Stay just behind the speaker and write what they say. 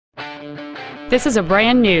This is a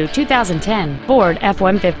brand new 2010 Ford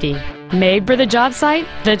F-150, made for the job site,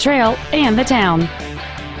 the trail, and the town.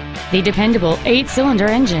 The dependable 8-cylinder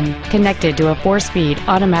engine, connected to a 4-speed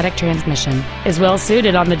automatic transmission, is well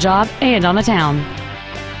suited on the job and on the town.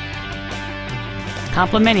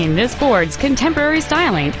 Complementing this Ford's contemporary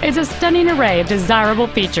styling is a stunning array of desirable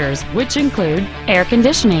features, which include air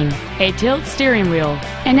conditioning, a tilt steering wheel,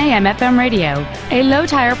 an AM/FM radio, a low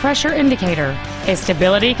tire pressure indicator, a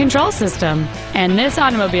stability control system, and this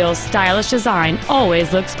automobile's stylish design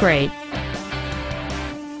always looks great.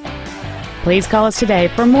 Please call us today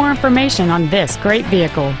for more information on this great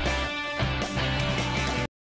vehicle.